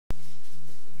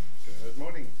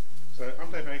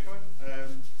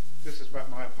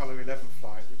Apollo 11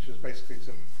 flight, which was basically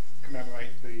to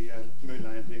commemorate the moon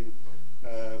landing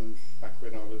back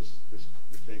when I was this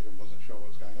big and wasn't sure what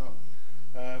was going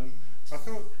on. I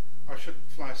thought I should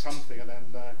fly something, and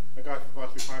then a guy from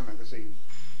Advisory Flying magazine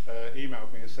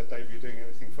emailed me and said, Dave, are you doing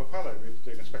anything for Apollo? We were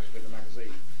doing a special in the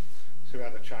magazine. So we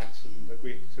had a chat and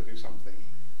agreed to do something.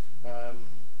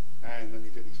 And then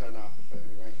he didn't turn up, but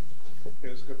anyway, it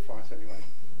was a good flight anyway.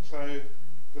 So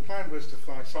the plan was to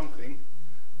fly something.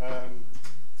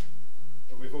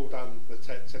 We've all done the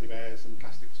teddy bears and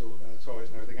plastic toys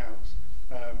and everything else,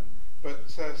 but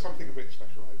something a bit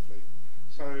special, hopefully.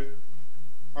 So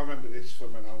I remember this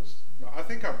from when I was, I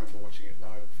think I remember watching it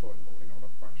live before in the morning, I'm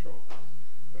not quite sure.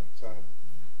 But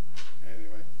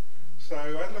anyway, so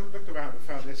I looked around and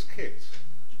found this kit,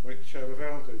 which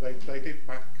Ravel do. They did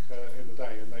back in the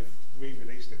day, and they've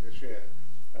re-released it this year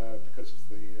because of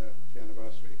the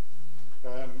anniversary.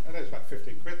 And it was about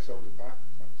 15 quid, so I ordered that.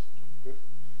 That's good.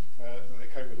 And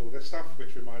it came with all this stuff,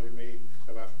 which reminded me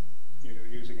about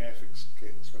using Airfix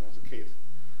kits when I was a kid.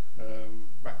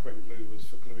 Back when glue was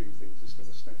for gluing things instead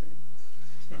of sniffing.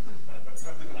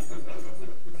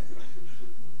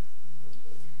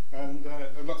 And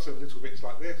lots of little bits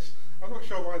like this. I'm not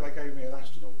sure why they gave me an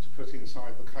astronaut to put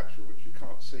inside the capsule, which you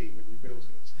can't see when you built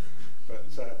it. But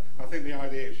I think the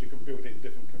idea is you can build it in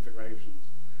different configurations.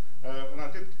 And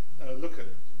I did look at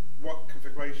what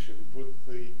configuration would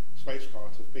the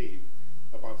spacecraft have been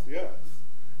above the Earth.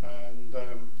 And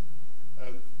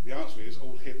the answer is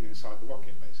all hidden inside the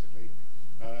rocket, basically.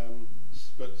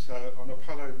 But on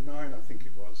Apollo 9, I think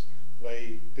it was,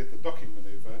 they did the docking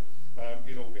manoeuvre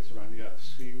in orbit around the Earth.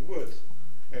 So you would,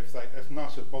 if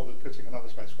NASA had bothered putting another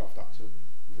spacecraft up to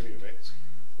view it,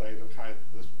 they'd have had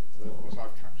what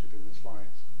I've captured in this flight.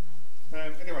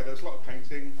 Anyway, there's a lot of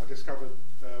painting. I discovered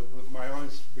that my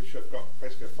eyes, which have got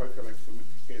basically a focal length from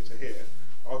here to here,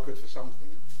 are good for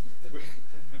something,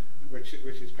 which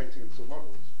is painting little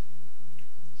models.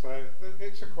 So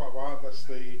it took quite a while. That's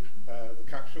the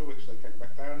capsule, which they came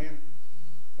back down in.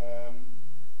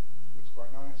 Looks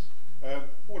quite nice.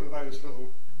 All of those little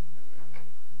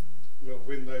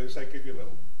windows, they give you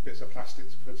little bits of plastic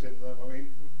to put in them. I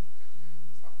mean,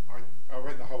 I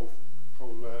went the whole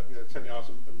 10 yards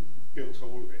and built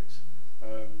all of it,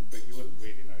 but you wouldn't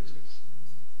really notice.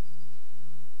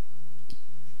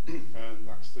 And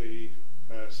that's the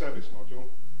service module,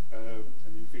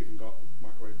 and you've even got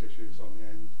microwave dishes on the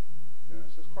end.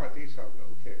 So it's quite a detailed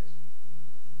little kit.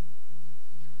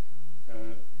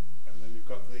 And then you've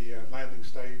got the landing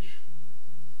stage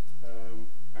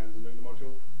and the lunar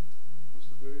module. That's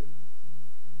the blue.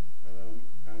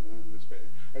 And then this bit.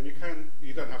 And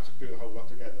you don't have to do the whole lot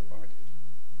together, but I did.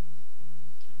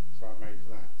 So I made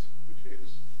that, which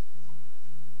is,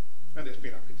 and it's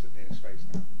been up into near space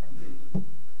now.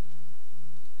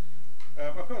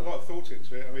 I put a lot of thought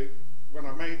into it. I mean, when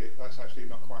I made it, that's actually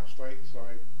not quite straight, so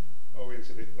I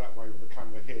oriented it that way with the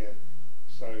camera here,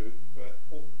 so that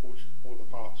all the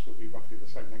parts would be roughly the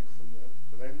same length from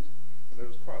the lens, and there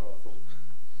was quite a lot of thought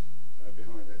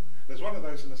behind it. There's one of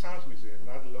those in the Science Museum, and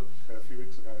I had a look a few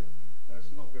weeks ago, and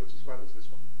it's not built as well as this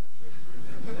one, actually.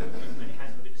 And it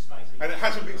hasn't been to space. And it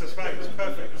hasn't been to space,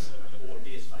 perfect. Or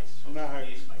near space. No.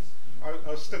 Near space.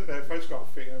 I stood there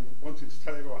photographing and wanted to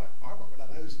tell everyone, I've got one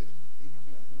of those.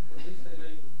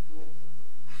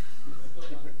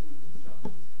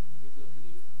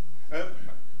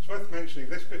 It's worth mentioning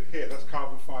this bit here, that's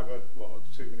carbon fibre rod,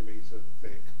 2mm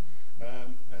thick.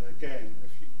 And again,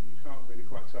 if you can't really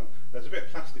quite tell, there's a bit of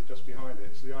plastic just behind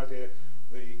it. So the idea,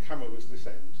 the camera was this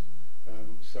end,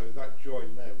 so that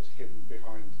join there was hidden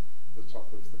behind the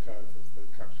top of the curve of the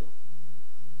capsule.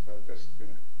 So just,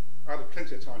 I had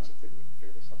plenty of time to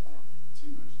figure this stuff out.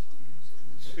 Too much time.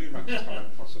 Too much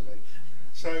time, possibly.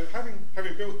 So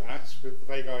having built that with the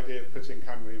vague idea of putting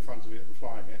camera in front of it and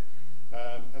flying it,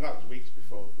 and that was weeks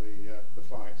before the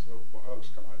flight, so what else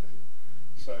can I do?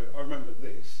 So I remembered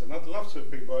this, and I'd love to have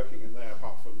been working in there,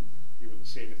 apart from you wouldn't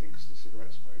see anything because of the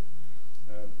cigarette smoke,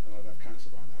 and I'd have cancer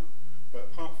by now. But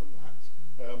apart from that,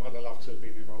 I'd have loved to have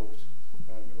been involved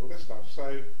in all this stuff. So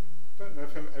I don't know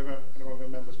if anyone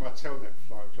remembers my Telnet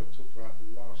flight, which I talked about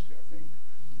last year, I think,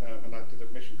 and I did a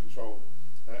mission control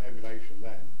emulation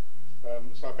then.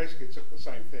 So I basically took the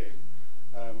same thing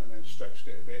and then stretched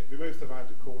it a bit, removed the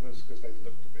rounded corners because they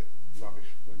looked a bit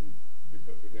rubbish when we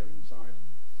put video inside,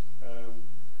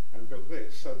 and built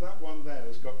this. So that one there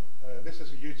has got, this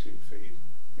is a YouTube feed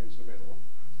into the middle.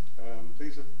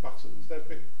 These are buttons, they're a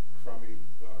bit crummy,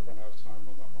 but I ran out of time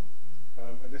on that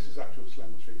one. And this is actual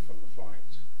telemetry from the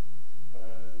flight.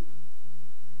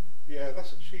 Yeah,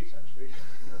 that's a cheat actually,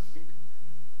 I think,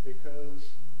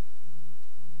 because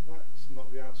that's not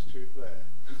not the altitude there.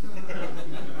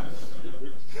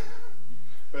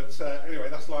 But anyway,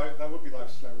 that's live. That would be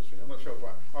live telemetry. I'm not sure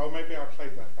why. Oh, maybe I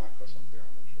played that back or something.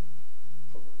 I'm not sure.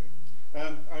 Probably.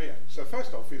 Oh yeah. So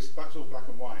first off, that's all black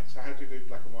and white. So how do you do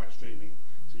black and white streaming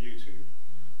to YouTube?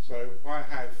 So what I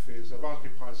have is a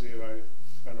Raspberry Pi Zero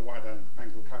and a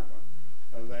wide-angle camera,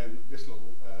 and then this little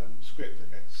script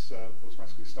that gets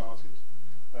automatically started.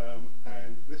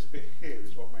 And this bit here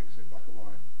is what makes it black and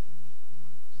white.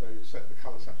 So you set the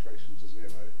colour saturation to 0,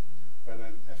 and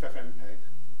then FFmpeg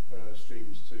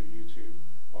streams to YouTube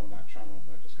on that channel, and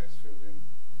that just gets filled in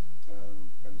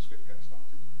when the script gets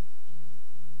started.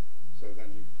 So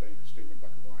then you can stream in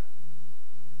black and white.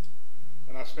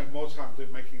 And I spent more time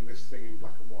making this thing in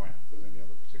black and white than any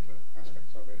other particular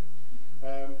aspect of it.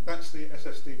 That's the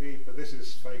SSDV, but this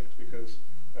is faked because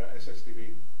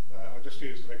SSDV, I just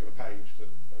used the regular page that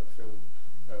Phil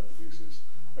produces.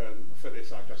 For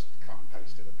this, I just cut and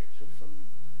pasted a picture from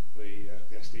the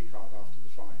SD card after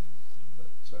the flight. But,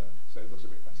 so it looks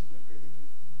a bit better than it really did.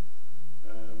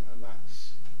 And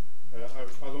that's,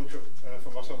 I launched it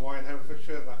from us on Y in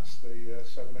Herefordshire. That's the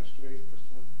 7S3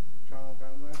 crystal channel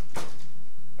down there.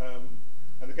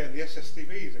 And again, the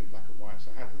SSDV is in black and white,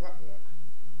 so how does that work?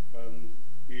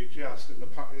 You just, this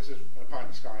is a Pi in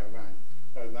the Sky I ran,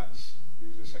 and that's, you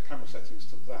just set camera settings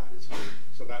to that.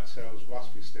 So that tells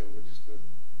Raspberry Still, which is the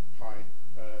Pi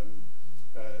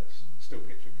still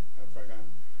picture program,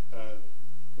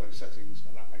 those settings,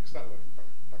 and that makes that work in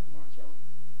black and white as well.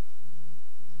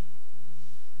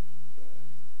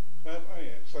 Oh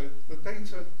yeah, so the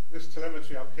data, this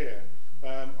telemetry up here,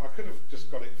 I could have just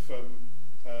got it from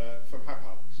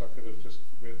HAPHub, so I could have just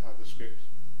had the script,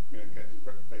 get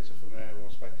the data from there, or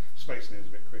Space Near is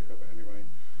a bit quicker, but anyway.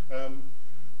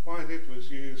 What I did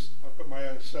was I've got my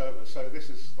own server, so this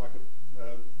is like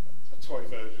a toy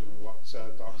version of what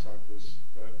Darkside was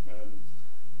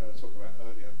talking about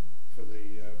earlier for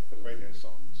the radio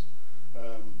songs.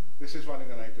 This is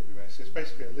running on AWS. It's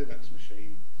basically a Linux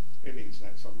machine in the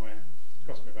internet somewhere. It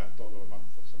cost me about $1 a month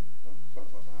or something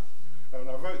like that. And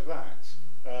I wrote that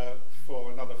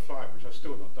for another flight, which I've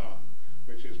still not done,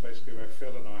 which is basically where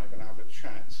Phil and I are going to have a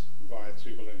chat via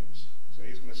 2 balloons. So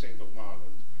he's going to sit in Northern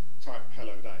Ireland, type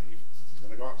 "Hello Dave," he's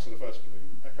going to go up to the first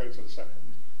balloon, echo to the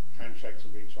second, handshakes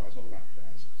and retries, all that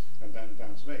jazz, and then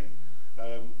down to me.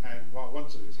 And what I want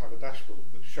to do is have a dashboard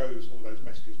that shows all those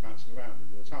messages bouncing around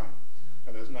in real time.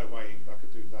 And there's no way I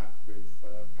could do that with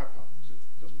HAPHub, because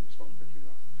it doesn't respond quickly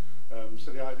enough.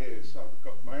 So the idea is I've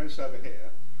got my own server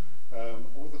here,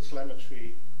 all the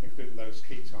telemetry, including those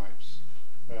key types,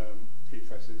 key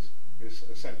presses, is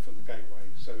sent from the gateway.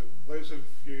 So those of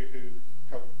you who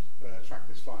helped track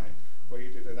this flight, where you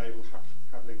did enable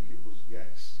havlink equals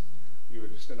yes, you were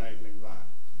just enabling that,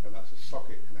 and that's a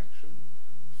socket connection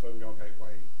from your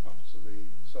gateway up to the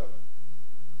server.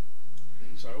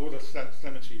 So all the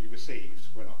telemetry you received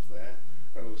went up there,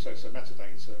 and also some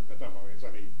metadata, but don't worry, it's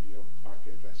only your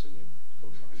IP address and your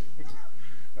call sign.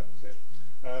 That was it.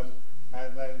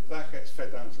 And then that gets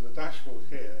fed down to the dashboard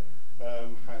here,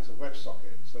 has a web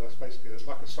socket. So that's basically, it's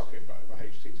like a socket but over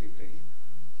HTTP.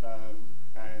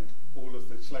 And all of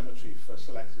the telemetry for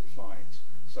selected flight.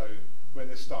 So when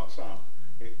this starts up,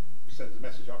 it sends a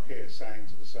message up here saying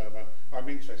to the server, I'm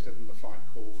interested in the flight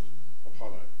called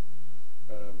Apollo,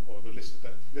 or the list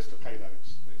of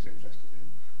payloads that it's interested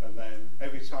in. And then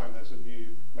every time there's a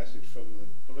new message from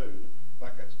the balloon,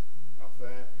 that gets up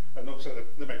there. And also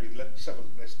there may be several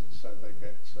listeners, so they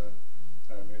get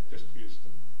just use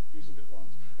it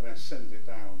once, and then send it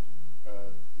down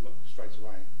straight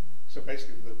away. So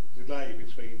basically the delay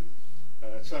between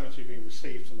telemetry being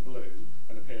received from the balloon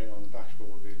and appearing on the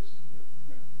dashboard is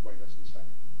way less than a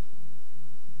second.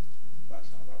 That's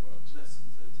how that works. Less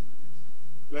than 30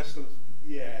 minutes. Less than,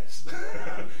 yes.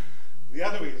 The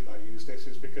other reason I used this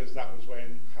is because that was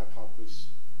when HAPHub was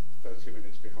 30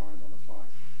 minutes behind on a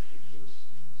flight, which was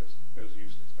just, it was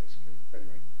useless basically.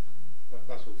 Anyway,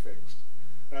 that's all fixed.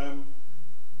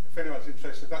 If anyone's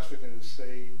interested, that's written in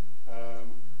C.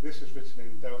 This is written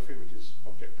in Delphi, which is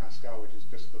Object Pascal, which is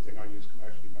just the thing I use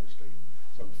commercially mostly,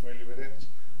 so I'm familiar with it.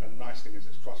 And the nice thing is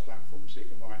it's cross-platform, so you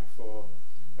can write for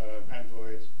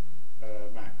Android,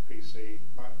 Mac, PC,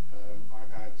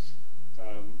 iPads,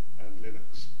 and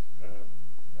Linux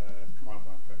command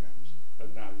line programs. And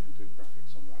now you can do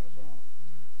graphics on that as well.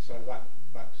 So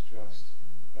that's just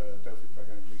Delphi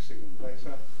program receiving the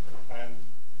data. And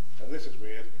this is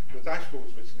weird, the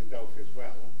dashboard's written in Delphi as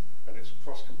well, and it's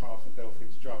cross-compiled from Delphi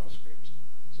into JavaScript.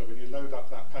 So when you load up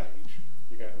that page,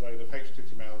 you get a load of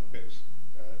HTML, bits,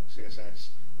 CSS,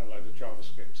 and a load of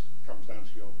JavaScript comes down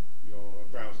to your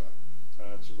browser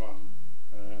to run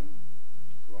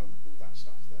run all that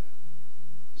stuff there.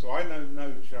 So I know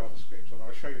no JavaScript, and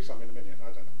I'll show you some in a minute.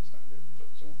 I don't understand it,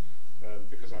 but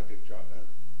because I did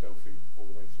Delphi all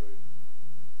the way through.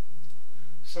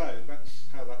 So that's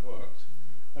how that worked.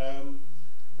 And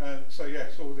so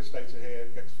yes, all this data here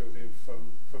gets filled in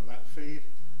from that feed.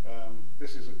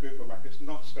 This is a Google map. It's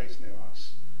not Space Near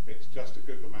Us. It's just a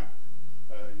Google map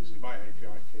using my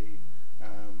API key,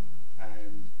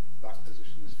 and that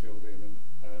position is filled in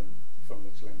from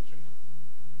the telemetry.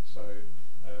 So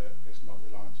it's not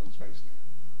reliant on Space Near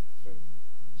for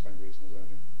the same reason as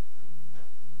earlier.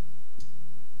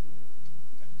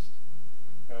 Next.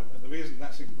 And the reason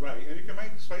that's in grey, and you can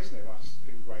make Space Near Us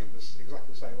in grey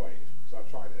exactly the same way, because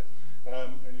I've tried it.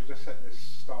 And you just set this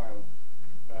style,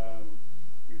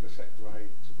 you just set grey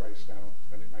to grayscale,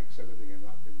 and it makes everything in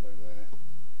that window there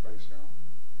grayscale.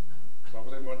 So I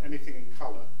didn't want anything in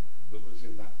colour that was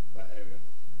in that area,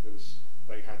 because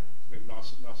they had,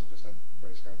 NASA just had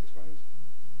grayscale displays.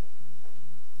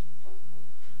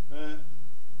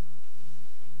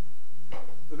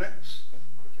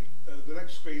 The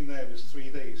next screen there is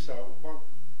 3D. So what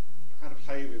I had to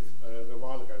play with a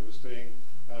while ago was doing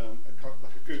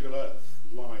like a Google Earth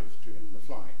live during the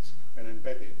flight and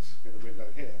embed it in a window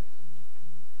here.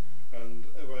 And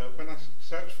when I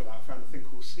searched for that, I found a thing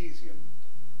called Cesium.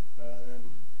 It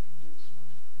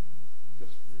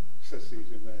just says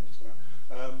Cesium there, just about,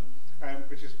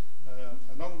 which is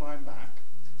an online map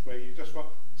where you just write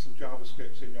some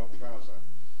JavaScript in your browser,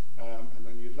 and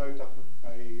then you load up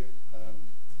a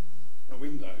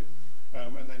window,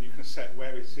 and then you can set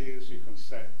where it is, you can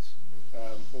set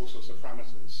all sorts of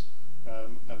parameters,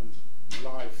 and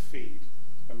live feed,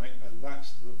 and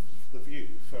that's the view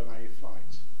from a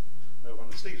flight, one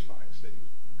of Steve's flights that he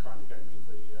kindly gave me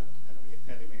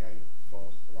the enemy A for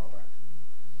a while back.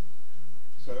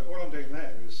 So all I'm doing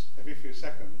there is, every few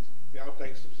seconds, it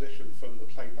updates the position from the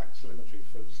playback telemetry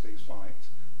for Steve's flight,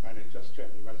 and it just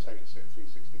gently rotates it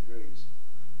 360 degrees.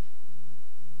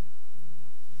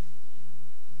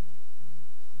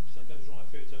 So it goes right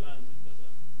through to landing, does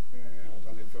it? Yeah, I've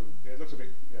done it from, it looks a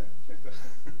bit, yeah.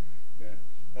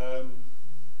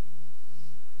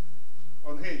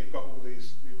 On here you've got all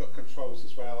these, you've got controls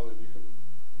as well, and you can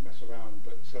mess around,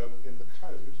 but in the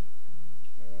code,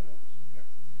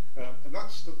 and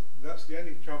that's the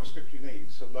only JavaScript you need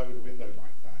to load a window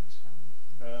like that.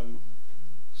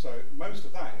 So most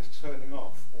of that is turning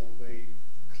off all the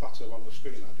clutter on the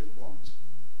screen I didn't want.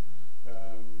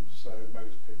 So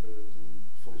mode pickers and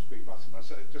full screen button.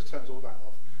 So it just turns all that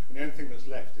off, and the only thing that's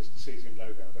left is the Cesium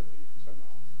logo. I don't think you can turn that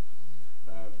off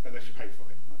unless you pay for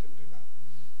it. And I didn't do that.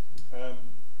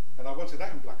 And I wanted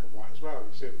that in black and white as well.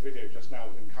 You see the video just now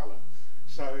in colour.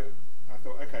 So I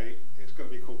thought, okay, it's going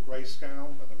to be called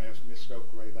grayscale, and I may have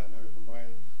misspelled grey that American way.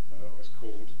 It's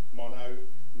called mono.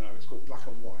 No, it's called black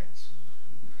and white.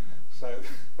 So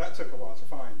that took a while to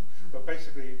find. But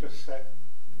basically, you just set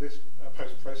this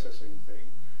post-processing thing.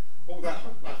 All that,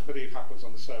 I believe, happens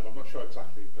on the server. I'm not sure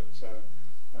exactly, but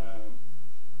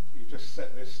you just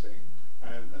set this thing,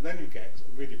 and then you get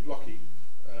really blocky.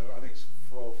 I think it's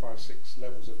 4, 5, 6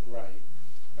 levels of grey,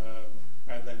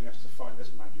 and then you have to find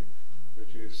this magic,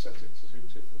 which is set it to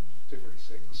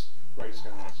 256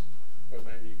 grayscales, and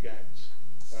then you get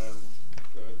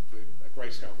a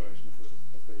grayscale version of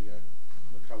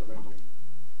the colour rendering.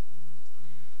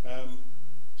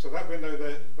 So that window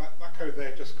there, that code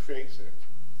there just creates it,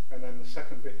 and then the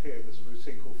second bit here, there's a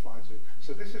routine called fly to.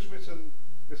 So this is written.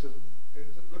 It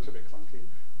looks a bit clunky.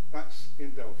 That's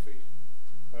in Delphi,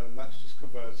 and that's just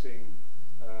converting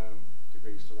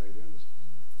degrees to radians.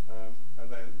 And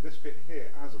then this bit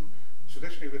here, ASM.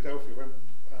 Traditionally with Delphi, when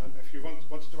if you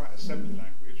wanted to write assembly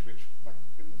language, which back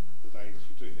in the days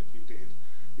you did,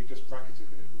 you just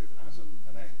bracketed it with ASM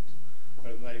and end,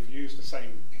 and they've used the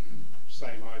same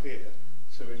idea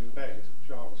to embed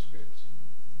JavaScript.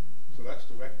 So that's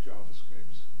direct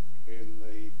JavaScript in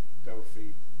the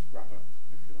Delphi wrapper,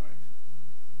 if you like.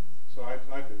 So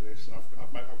I do this, and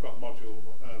I've got a module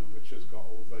which has got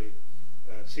all the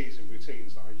Cesium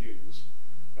routines that I use,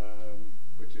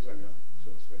 which is only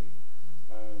 2 or 3.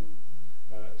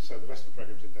 So the rest of the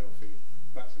program's in Delphi,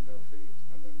 that's in Delphi,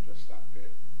 and then just that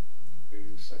bit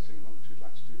is setting longitude,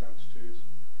 latitude, altitude,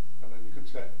 and then you can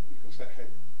set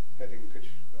heading, pitch,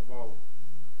 and roll.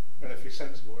 And if you're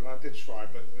sensible, and I did try,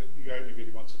 but you only really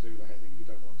want to do the heading, you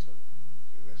don't want to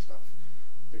do this stuff,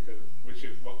 which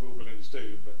is what wheel balloons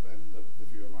do, but then the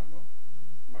viewer might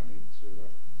need to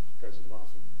go to the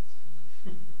bathroom.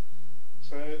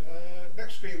 So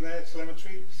next screen there,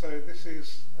 telemetry. So this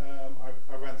is,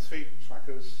 I ran 3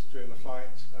 trackers during the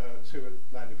flight, 2 at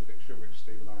landing prediction, which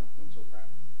Steve and I are going to talk about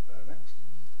next.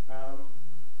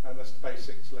 And that's the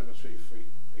basic telemetry for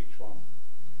each one.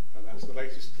 And that's the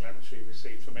latest telemetry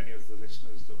received from any of the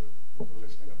listeners that were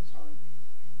listening at the time.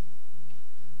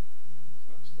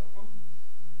 That's that one.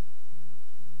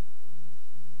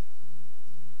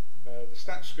 The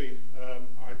stat screen,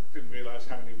 I didn't realise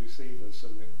how many receivers,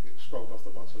 and it scrolled off the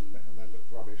bottom and then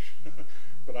looked rubbish.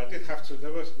 But I did have to.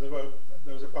 There was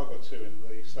a bug or two in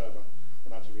the server,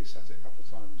 and I had to reset it a couple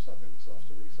of times. I think it's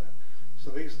after reset.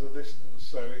 So these are the listeners.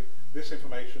 So this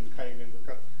information came in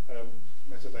the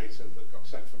metadata that got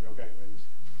sent from your gateways,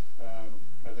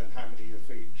 and then how many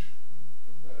of each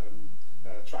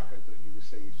tracker that you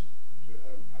received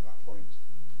at that point.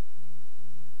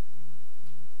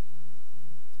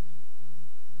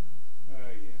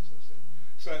 Yes, that's it.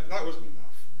 So that wasn't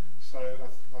enough. So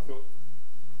I thought,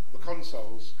 the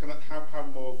consoles, how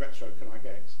more retro can I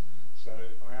get? So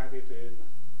I added in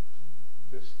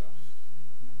this stuff.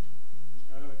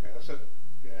 Okay, that's it.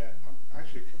 Yeah,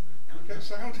 actually, can we get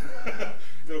sound?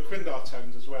 There were Quindar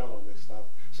tones as well on this stuff.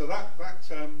 So that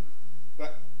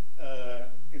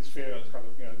interference kind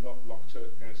of, not locked to,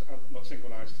 not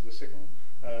synchronized to the signal.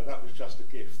 That was just a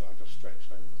GIF that I just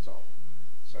stretched over the top.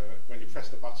 So when you press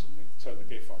the button, it turned the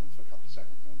GIF on for a couple of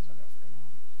seconds and then turned it off again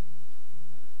afterwards.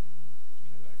 Let's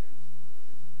play that again.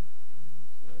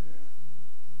 So, yeah.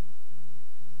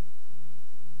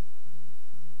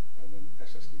 And then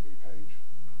SSDB page.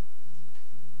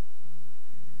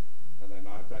 And then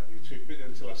I have that YouTube bit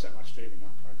until I set my streaming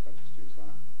up. I just use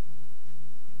that.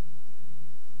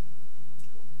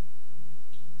 Cool.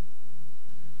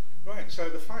 Right, so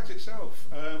the flight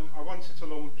itself. I wanted to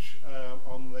launch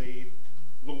on the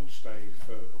launch day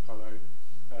for Apollo,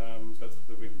 but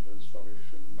the wind was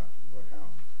rubbish and that didn't work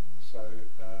out. So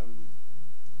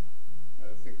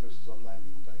I think this was on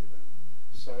landing day then.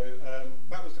 So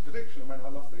that was the prediction, and I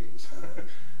love these.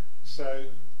 So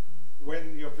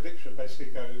when your prediction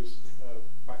basically goes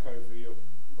back over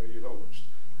where you launched,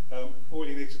 all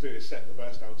you need to do is set the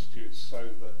burst altitude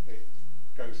so that it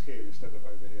goes here instead of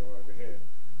over here or over here.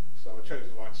 So I chose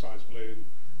the right size balloon.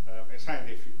 It's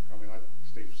handy if you,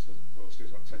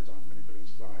 Steve's got 10 times as many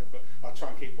balloons as I have, but I try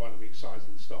and keep one of each size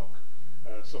in stock.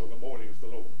 So on the morning of the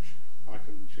launch, I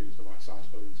can choose the right size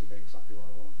balloon to get exactly what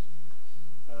I want.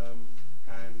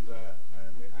 And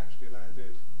it actually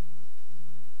landed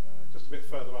just a bit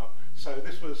further up. So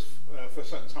this was for a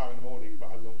certain time in the morning,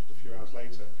 but I launched a few hours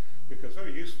later, because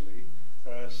very usefully,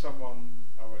 someone,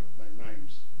 I won't name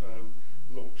names,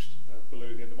 launched a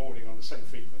balloon in the morning on the same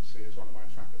frequency as one of my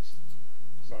trackers.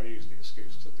 So I used the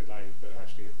excuse to delay, but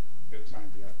actually it was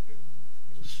handy. It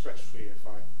was stress-free if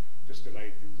I just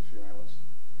delayed things a few hours.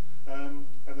 And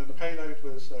then the payload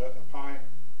was a Pi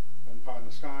and Pi in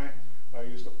the sky. I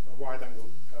used a wide-angle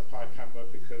Pi camera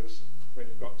because when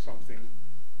you've got something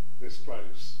this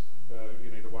close,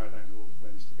 you need a wide-angle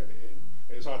lens to get it in.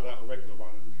 It was either that or a regular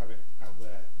one and have it out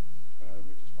there,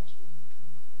 which is possible.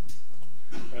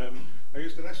 I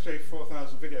used an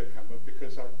SJ4000 video camera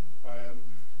because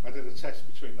I did a test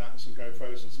between that and some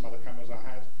GoPros and some other cameras I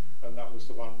had, and that was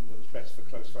the one that was best for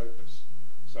close focus.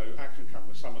 So action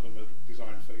cameras, some of them are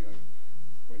designed for,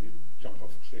 when you jump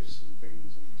off cliffs and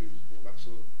things and do all that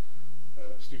sort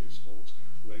of stupid sport,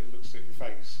 where it looks at your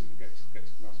face and it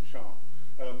gets nice and sharp.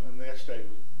 And the SJ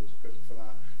was good for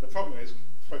that. The problem is,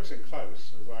 focusing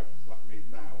close, as like me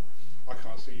now, I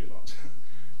can't see you lot.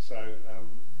 So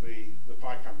the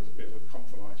Pi camera is a bit of a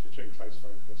compromise between close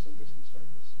focus and distance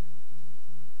focus.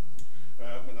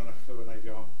 And then I flew an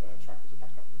AVR tracker to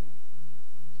back up as well.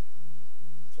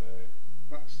 So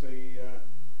that's the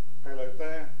payload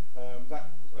there. That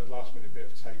was a last minute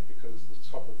bit of tape because the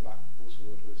top of that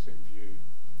waterwood was in view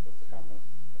of the camera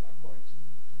at that point.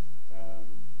 And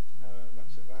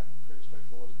that's it there, pretty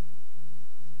straightforward.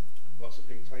 Lots of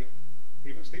pink tape.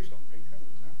 Even Steve's got pink, hasn't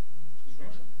he, now?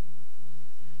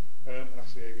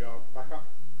 That's the AVR backup.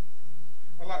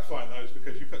 I like flying those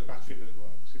because you put the battery in and it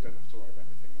works. You don't have to worry about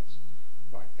anything else,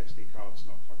 like SD cards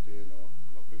not plugged in or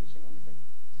not booting or anything.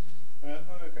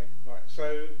 Okay, right,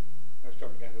 so let's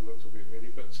jump again a little bit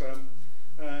really, but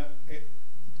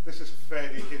this is a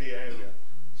fairly hilly area.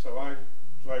 So I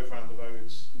drove around the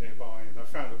roads nearby and I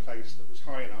found a place that was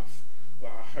high enough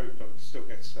that I hoped I would still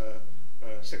get a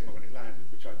signal when it landed,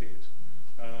 which I did.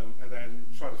 And then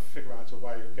try to figure out a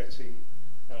way of getting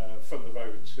from the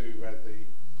road to where the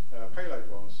payload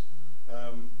was.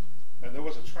 And there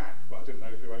was a track, but I didn't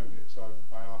know who owned it, so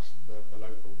I asked a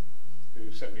local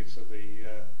who sent me to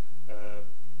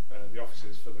the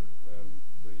offices for the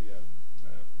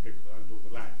people that owned all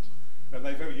the land. And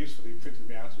they very usefully printed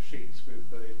me out of sheets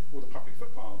with all the public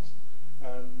footpaths.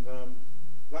 And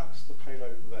that's the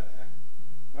payload there.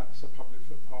 That's a public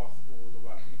footpath all the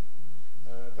way.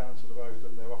 down to the road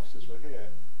and their offices were here.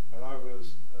 And I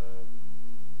was,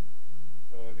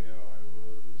 earlier I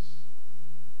was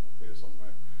here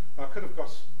somewhere. I could have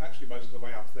got actually most of the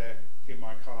way up there in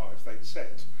my car if they'd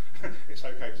said it's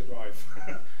okay to drive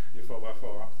your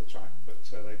 4x4 up the track, but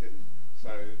they didn't. So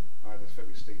I had a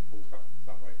fairly steep walk up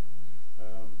that way.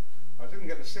 I didn't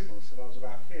get the signals until I was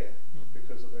about here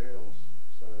because of the hills.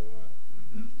 So,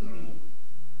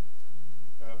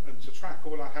 and to track,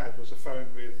 all I had was a phone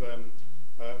with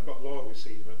I've got LoRa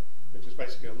receiver, which is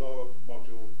basically a LoRa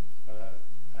module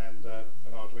and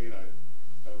an Arduino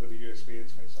with a USB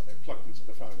interface on it, plugged into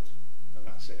the phone, and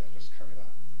that's it. I just carry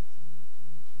that.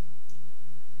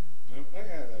 Oh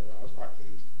yeah, there we are. I was quite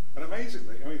pleased. And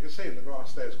amazingly, I mean, you can see in the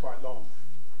grass there is quite long.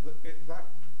 That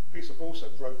piece of balsa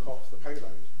broke off the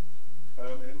payload.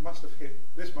 It must have hit.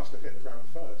 This must have hit the ground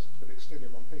first, but it's still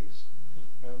in one piece.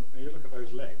 And you look at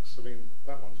those legs. I mean,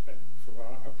 that one's bent from where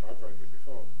I broke it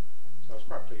before, so I was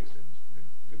quite pleased it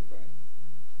didn't break.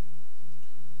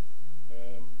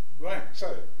 Right.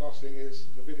 So last thing is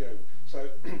the video. So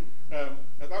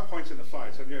at that point in the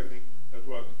flight, I knew everything had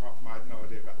worked apart from I had no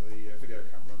idea about the video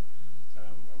camera.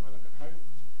 And when I got home,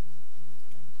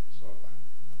 saw that.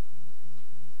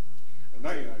 And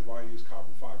now you know why I use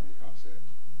carbon fibre when you can't see it.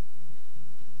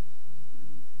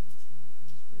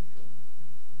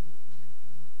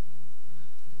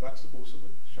 That's the balsa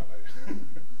wood shadow. Can't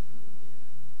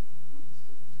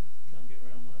get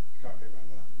around that. Can't get around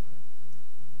that.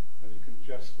 And you can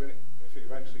just, if it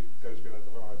eventually goes below the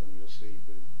horizon, you'll see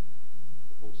the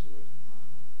balsa wood.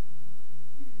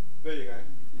 There you go.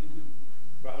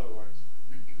 But otherwise.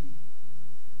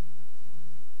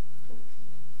 Cool.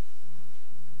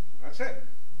 That's it.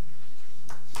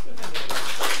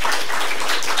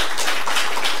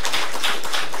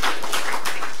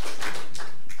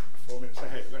 4 minutes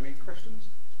ahead. Any questions?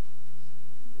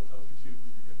 What altitude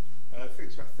did you get? I think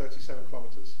it's about 37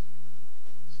 kilometres.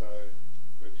 So,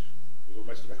 which was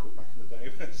almost a record back in the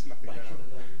day, but it's nothing now.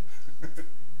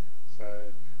 So,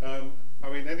 I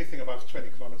mean, anything above 20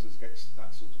 kilometres gets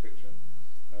that sort of picture.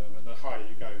 And the higher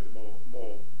you go, the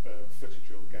more footage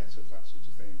you'll get of that sort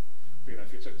of thing. But, you know,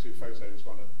 if you took two photos,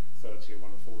 one at 30 and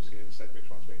one at 40, and said which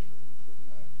one's which, wouldn't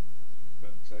know.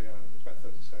 But yeah, it's about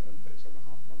 37 and a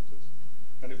half kilometres.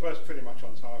 And it was pretty much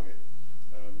on target,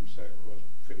 so it was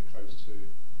pretty close to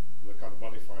the kind of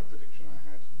modified prediction I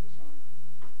had at the time.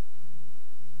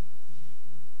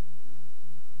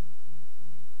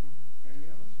 Any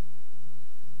others?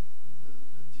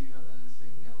 Do you have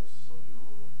anything else on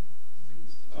your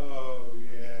things to do? Oh,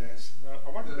 yes. I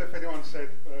wondered if anyone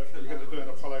said we're going to do an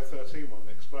Apollo 13 one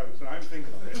that explodes, and I'm thinking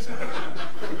of it.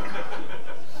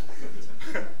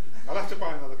 I'll have to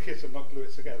buy another kit and not glue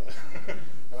it together.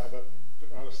 And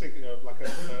I was thinking of like a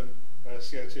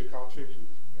CO2 cartridge. And,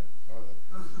 yeah,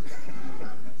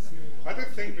 I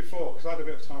did think before, because I had a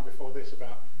bit of time before this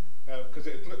about, because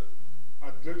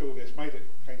I glued all this, made it,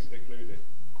 painted it, glued it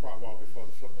quite a while before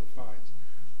the flight.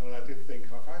 And I did think,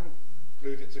 if I hadn't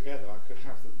glued it together, I could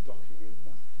have them docking in.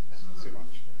 No, that's too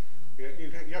much.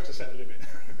 You have to set a limit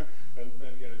and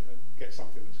you know, and get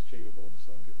something that's achievable,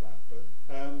 so I did that. But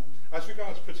as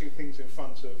regards putting things in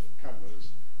front of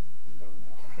cameras, I'm done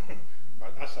now.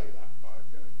 I say that, but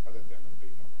I don't think I'm going to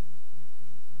beat that one.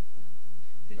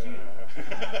 Did you?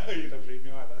 You don't believe me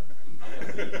either.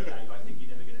 Dave, I think you're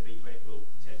never going to beat Red Bull,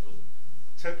 Ted Bull.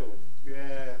 Ted Bull,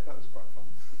 yeah, that was quite fun.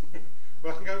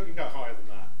 Well, you can go higher than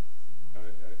that.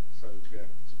 So yeah,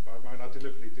 I mean, I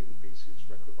deliberately didn't beat his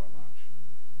record by much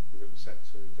because it was set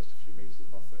to just a few metres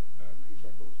above his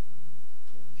record.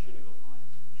 Should have gone higher.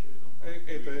 Should have gone higher.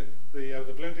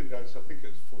 The balloon didn't go, so I think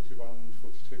it was 41,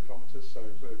 42 kilometres, so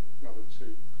it was another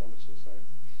 2 kilometres or so.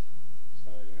 So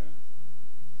yeah.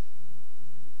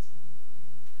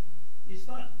 Is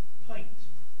that paint,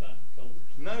 that gold?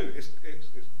 No, it's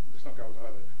not gold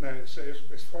either. No, it's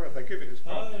foil. They give it as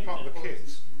part of the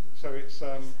kit. So it's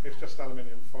just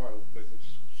aluminium foil that you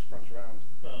scrunch around.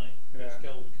 Right. Yeah. It's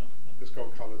gold colour. This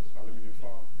gold-coloured aluminium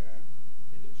foil. Yeah.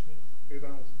 It looks good. It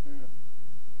does. Yeah.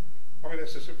 I mean,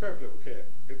 it's a superb little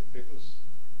kit. It was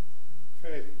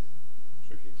fairly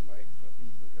tricky to make, but you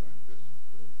know,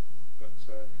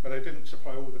 but they didn't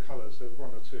supply all the colours. There were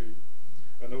one or two,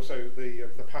 and also the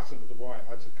pattern of the wire I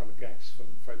had to kind of guess from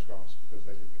photographs because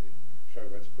they didn't really show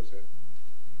where to put it.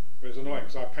 It was annoying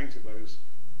because I painted those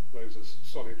as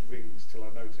solid rings till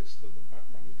I noticed that the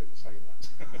manual didn't say that.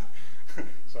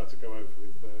 So I had to go over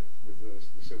with the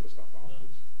silver stuff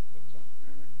afterwards. But,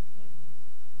 anyway.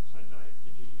 So Dave,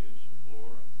 did you use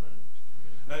LoRa?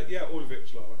 Yeah, all of it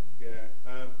was lower. Yeah.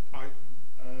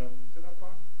 Did I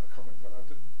buy? I can't remember.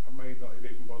 I may not have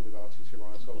even bothered with RTTY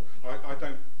at all. I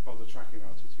don't bother tracking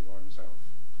RTTY myself.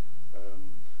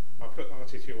 I put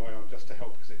RTTY on just to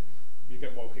help because you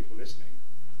get more people listening,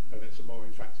 and it's a more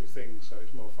interactive thing, so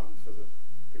it's more fun for the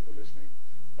people listening.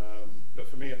 But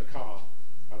for me in the car,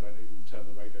 I don't even turn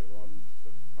the radio on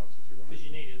for RTTY. Because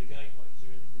you needed the gateways,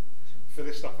 really, didn't you? For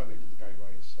this stuff, I needed the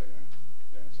gateways, so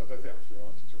yeah. So I don't think I flew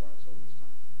RTTY at all this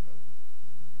time. But,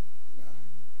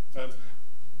 no.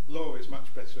 Law is much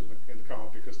better in the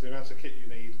car because the amount of kit you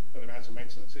need and the amount of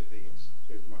maintenance it needs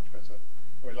is much better.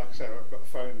 I mean, like I say, I've got a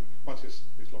phone, once it's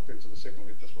locked into the signal,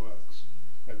 it just works.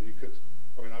 And you could,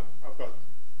 I mean, I've got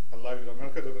a load, I mean, I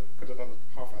could have done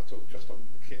a half-hour talk just on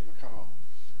the kit in the car.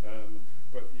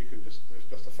 But you can there's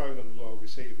just a phone and a low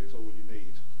receiver is all you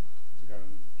need to go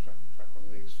and track one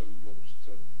of these from launch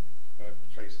to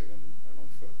chasing and on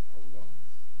foot, a whole lot.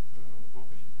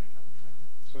 What was your makeup track?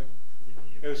 Sorry?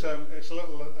 It's a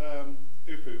little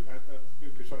Upu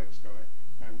Sonics guy,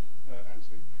 and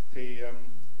Anthony.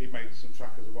 He made some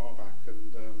trackers a while back,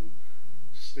 and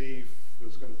Steve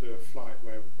was going to do a flight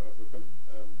where we're going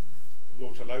to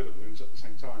launch a load of balloons at the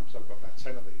same time. So I've got about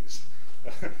 10 of these,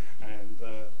 and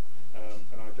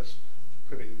I just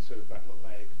put it into that little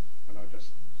leg, and I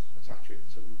just attach it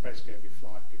to basically every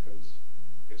flight because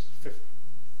it's 50.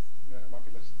 Yeah, it might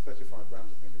be less than 35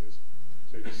 grams, I think it is.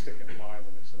 So you just stick it in line,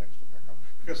 and it's an extra backup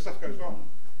because stuff goes wrong,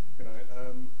 you know.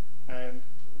 And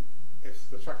if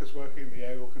the tracker's working, the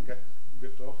aerial can get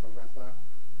ripped off. I've had that.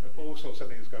 All sorts of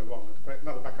things go wrong.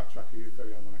 Another backup tracker, you're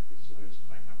very unlikely to do.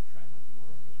 Backup track on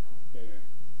tomorrow as well? Yeah.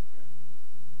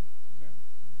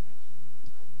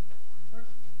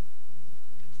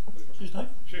 Cheers, Dave.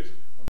 Cheers.